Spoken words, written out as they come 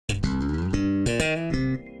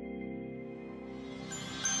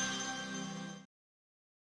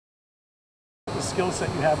the skill set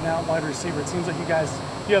you have now at wide receiver? It seems like you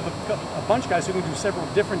have a bunch of guys who can do several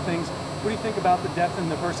different things. What do you think about the depth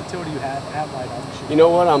and the versatility you have at wide receiver? You know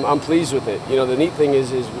what? I'm pleased with it. You know, the neat thing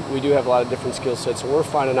is we do have a lot of different skill sets, and we're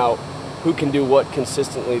finding out who can do what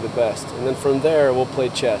consistently the best. And then from there, we'll play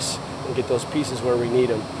chess and get those pieces where we need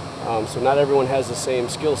them. So not everyone has the same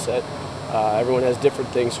skill set. Everyone has different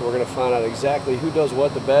things, so we're going to find out exactly who does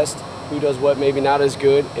what the best, who does what maybe not as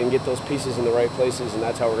good, and get those pieces in the right places, and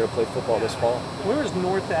that's how we're going to play football this fall. Where is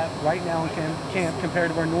North at right now in camp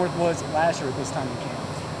compared to where North was last year at this time in camp?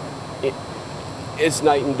 It's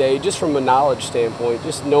night and day, just from a knowledge standpoint,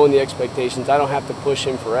 just knowing the expectations. I don't have to push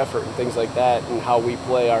him for effort and things like that and how we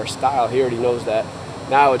play our style. He already knows that.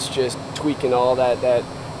 Now it's just tweaking all that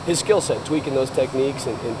his skill set, tweaking those techniques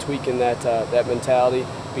and tweaking that mentality,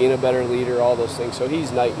 being a better leader, all those things. So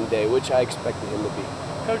he's night and day, which I expected him to be.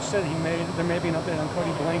 Coach said there may be an update on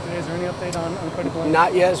Cody Blank today. Is there any update on Cody Blank?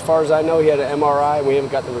 Not yet. As far as I know, he had an MRI, and we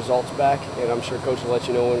haven't got the results back. And I'm sure Coach will let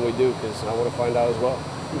you know when we do, because I want to find out as well.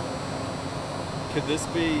 Could this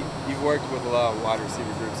be, you've worked with a lot of wide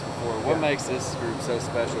receiver groups before. What makes this group so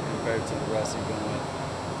special compared to the rest you've been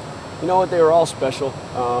with? You know what, they were all special.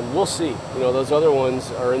 We'll see. You know, those other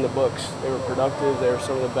ones are in the books. They were productive. They were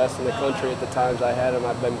some of the best in the country at the times I had them.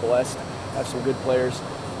 I've been blessed. I have some good players.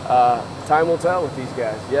 Time will tell with these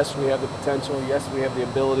guys. Yes, we have the potential. Yes, we have the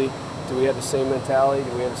ability. Do we have the same mentality?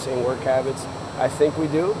 Do we have the same work habits? I think we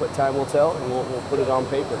do, but time will tell, and we'll put it on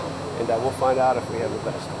paper, and we'll find out if we have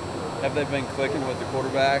the best. Have they been clicking with the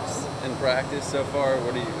quarterbacks in practice so far?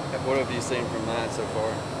 What have you seen from that so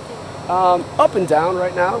far? Up and down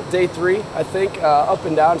right now. Day 3, I think. Up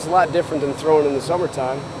and down. It's a lot different than throwing in the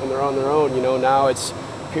summertime when they're on their own. You know, now it's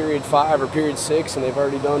period 5 or period 6, and they've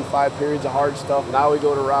already done 5 periods of hard stuff. Now we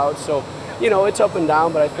go to routes. So, you know, it's up and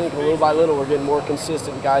down, but I think little by little we're getting more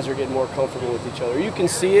consistent. Guys are getting more comfortable with each other. You can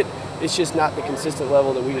see it. It's just not the consistent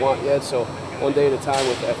level that we want yet. So one day at a time,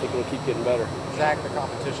 I think we'll keep getting better. Zach, the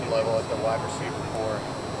competition level at the wide receiver core,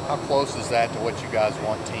 how close is that to what you guys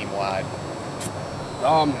want team-wide?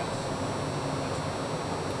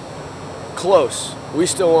 Close. We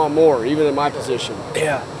still want more, even in my position.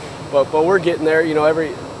 Yeah, but we're getting there. You know,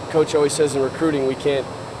 every coach always says in recruiting we can't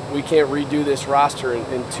redo this roster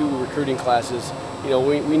in 2 recruiting classes. You know,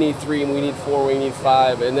 we need 3 and we need 4, we need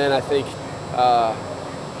 5, and then I think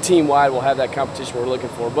team-wide we'll have that competition we're looking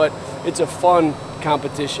for. But it's a fun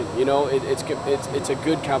competition. You know, it's a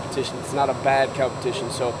good competition. It's not a bad competition.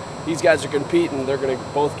 So these guys are competing. They're going to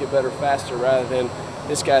both get better faster, rather than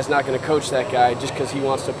this guy's not going to coach that guy just because he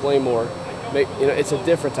wants to play more. You know, it's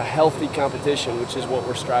a healthy competition, which is what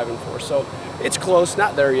we're striving for. So it's close,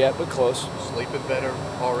 not there yet, but close. Sleeping better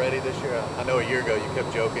already this year? I know a year ago you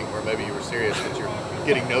kept joking, or maybe you were serious, that you're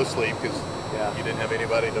getting no sleep because you didn't have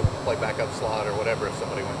anybody to play backup slot or whatever if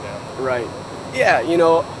somebody went down. Right. Yeah, you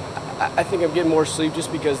know, I think I'm getting more sleep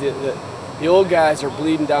just because the old guys are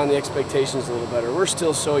bleeding down the expectations a little better. We're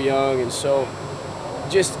still so young, and so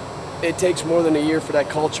just it takes more than a year for that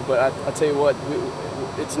culture. But I'll tell you what,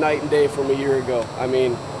 it's night and day from a year ago. I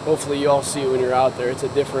mean, hopefully you all see it when you're out there. It's a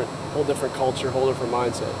whole different culture, whole different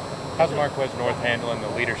mindset. How's Marquez North handling the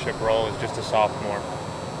leadership role as just a sophomore?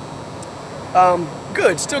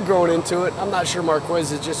 Good, still growing into it. I'm not sure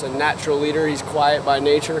Marquez is just a natural leader. He's quiet by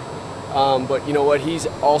nature. But you know what? He's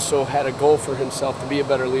also had a goal for himself to be a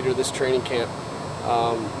better leader this training camp.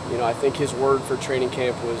 You know, I think his word for training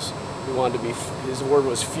camp was his word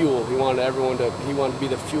was fuel. He wanted to be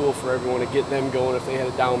the fuel for everyone to get them going if they had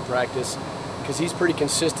a down practice, because he's pretty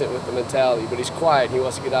consistent with the mentality, but he's quiet. He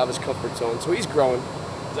wants to get out of his comfort zone, so he's growing.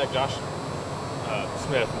 Zach, Josh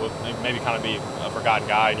Smith will maybe kind of be a forgotten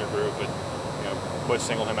guy in your group, but you know, Butch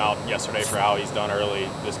singled him out yesterday for how he's done early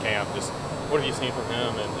this camp. Just what have you seen from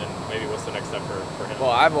him, and maybe what's the next step for him? Well,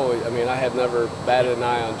 I have never batted an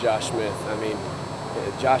eye on Josh Smith. I mean,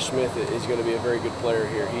 Josh Smith is going to be a very good player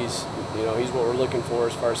here. He's what we're looking for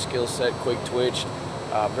as far as skill set, quick twitch,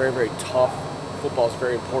 very, very tough. Football is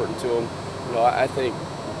very important to him. You know, I think,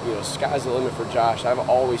 you know, sky's the limit for Josh. I've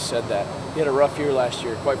always said that. He had a rough year last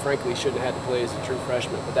year. Quite frankly, he shouldn't have had to play as a true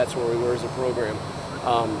freshman, but that's where we were as a program.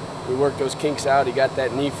 We worked those kinks out. He got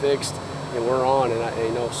that knee fixed, and we're on. And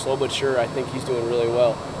you know, slow but sure, I think he's doing really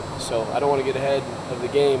well. So I don't want to get ahead of the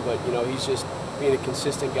game, but you know, he's just being a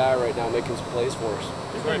consistent guy right now, making some plays for us.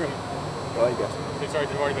 Go ahead, guys. Sorry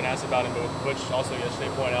if you've already been asked about him, but Butch also yesterday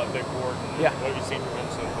pointed out Vic Ward. Yeah. What have you seen from him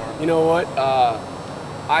so far? You know what?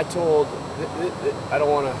 I don't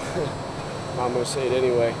want to, I'm going to say it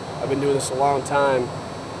anyway. I've been doing this a long time.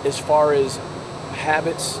 As far as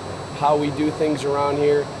habits, how we do things around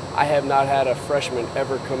here, I have not had a freshman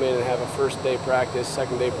ever come in and have a first day practice,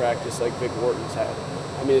 second day practice like Vic Wharton's had.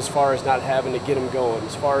 I mean, as far as not having to get him going,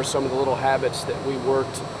 as far as some of the little habits that we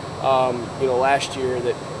worked, last year,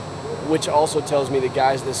 which also tells me the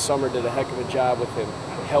guys this summer did a heck of a job with him,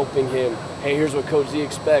 helping him. Hey, here's what Coach Z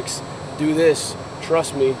expects. Do this.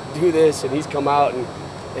 Trust me. Do this. And he's come out and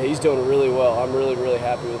he's doing really well. I'm really, really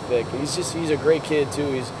happy with Vic. He's a great kid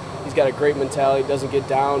too. He's got a great mentality. Doesn't get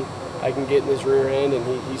down. I can get in his rear end,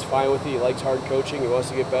 and he's fine with it. He likes hard coaching. He wants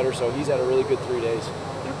to get better. So he's had a really good 3 days.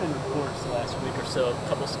 There have been reports the last week or so, a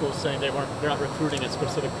couple schools saying they're not recruiting a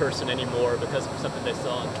specific person anymore because of something they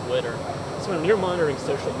saw on Twitter. So when you're monitoring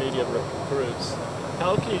social media recruits,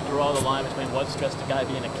 how can you draw the line between what's just a guy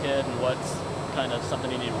being a kid and what's kind of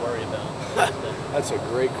something you need to worry about? That's a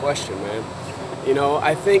great question, man.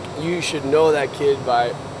 I think you should know that kid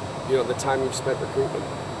by, the time you've spent recruiting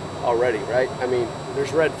already, right? I mean,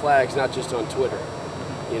 there's red flags not just on Twitter.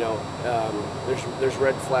 There's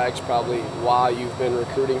red flags probably while you've been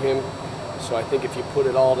recruiting him. So I think if you put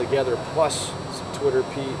it all together, plus some Twitter,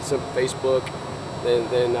 some Facebook,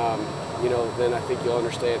 then I think you'll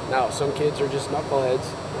understand. Now, some kids are just knuckleheads.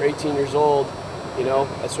 They're 18 years old.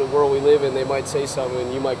 That's the world we live in. They might say something,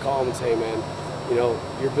 and you might call them and say, man,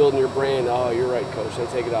 you're building your brand. Oh, you're right, coach. They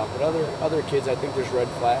take it off. But other kids, I think there's red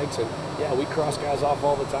flags, and yeah, we cross guys off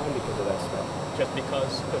all the time because of that stuff. Just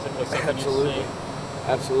because it was something Absolutely. you see?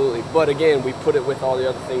 Absolutely. But again, we put it with all the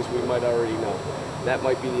other things we might already know. That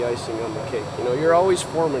might be the icing on the cake. You're always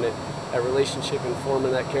forming it, that relationship, and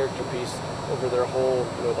forming that character piece over their whole,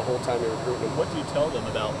 the whole time you're recruiting them. What do you tell them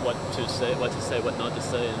about what to say, what not to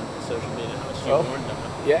say in social media? How much do you warn them?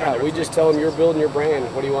 Yeah, we just tell them you're building your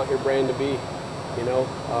brand. What do you want your brand to be?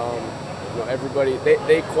 Everybody,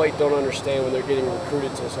 they quite don't understand when they're getting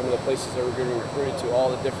recruited to some of the places that we're getting recruited to, all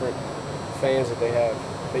the different fans that they have.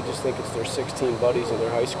 They just think it's their 16 buddies in their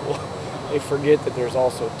high school. They forget that there's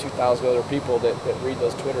also 2,000 other people that read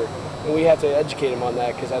those Twitter. And we have to educate them on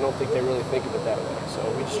that because I don't think they really think of it that way. So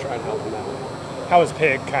we just try and help them that way. How is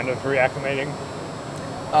Pig kind of reacclimating?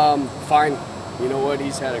 Fine. You know what?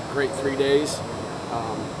 He's had a great 3 days.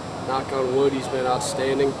 Knock on wood, he's been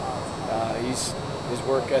outstanding. His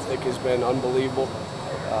work ethic has been unbelievable.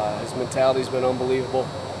 His mentality's been unbelievable.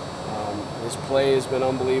 His play has been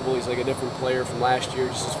unbelievable. He's like a different player from last year,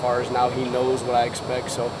 just as far as now he knows what I expect.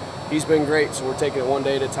 So he's been great. So we're taking it one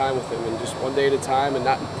day at a time with him, and just one day at a time, and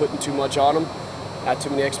not putting too much on him, not too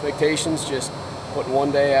many expectations, just putting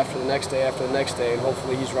one day after the next day after the next day, and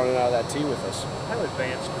hopefully he's running out of that tee with us. How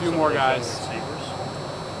advanced are A few some more of those guys. young receivers?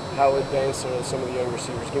 How advanced are some of the young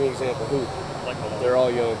receivers? Give me an example. Who? Like Malone. They're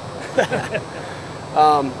all young.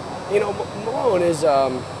 Malone is,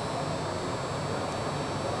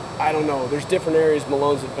 I don't know. There's different areas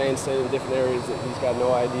Malone's advanced in and different areas that he's got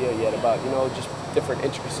no idea yet about, just different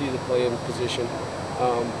intricacies of the play and position.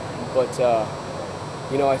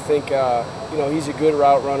 I think, he's a good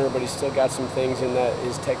route runner, but he's still got some things in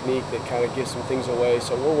his technique that kind of gives some things away.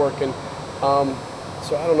 So we're working.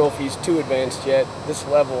 So I don't know if he's too advanced yet. This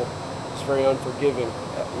level is very unforgiving.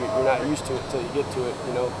 You're not used to it until you get to it.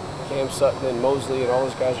 Cam Sutton and Mosley and all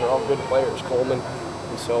those guys are all good players, Coleman.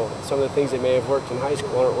 And so some of the things that may have worked in high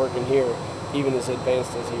school aren't working here, even as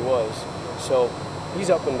advanced as he was. So he's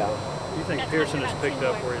up and down. Do you think Pearson has picked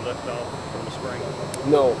up where he left off from the spring?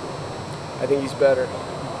 No. I think he's better.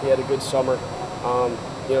 He had a good summer.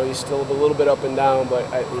 He's still a little bit up and down, but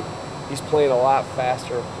he's playing a lot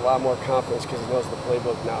faster, a lot more confidence because he knows the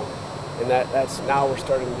playbook now. And that's now we're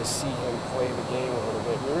starting to see him play the game a little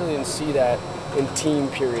bit. We really didn't see that in team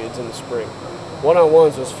periods in the spring.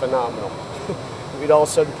 One-on-ones was phenomenal. We'd all of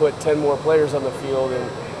a sudden put 10 more players on the field, and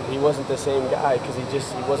he wasn't the same guy because he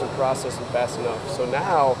wasn't processing fast enough. So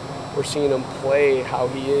now we're seeing him play how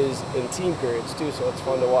he is in team periods too, so it's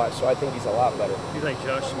fun to watch. So I think he's a lot better. Do you think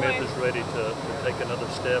Josh Smith is ready to take another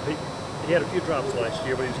step? He had a few drops last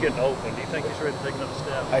year, but he was getting open. Do you think he's ready to take another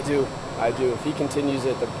step? I do. If he continues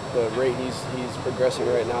at the rate he's progressing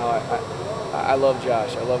right now, I love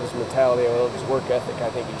Josh. I love his mentality. I love his work ethic.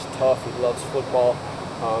 I think he's tough. He loves football.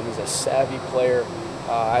 He's a savvy player.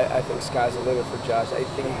 I think sky's the limit for Josh. I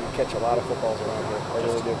think he can catch a lot of footballs around here. I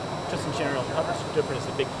really do. Just in general, how much different is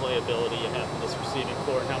the big playability you have in this receiving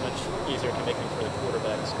core, and how much easier can make it for the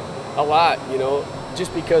quarterbacks? A lot,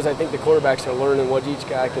 just because I think the quarterbacks are learning what each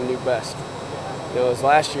guy can do best. As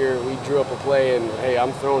last year we drew up a play and, hey,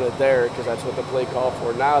 I'm throwing it there because that's what the play called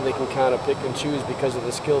for. Now they can kind of pick and choose because of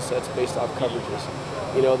the skill sets based off coverages.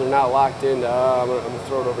 They're not locked into, I'm going to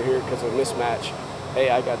throw it over here because of a mismatch. Hey,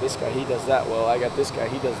 I got this guy, he does that well. I got this guy,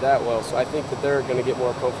 he does that well. So I think that they're going to get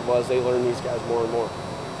more comfortable as they learn these guys more and more.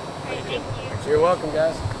 Thank you. You're welcome,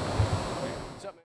 guys.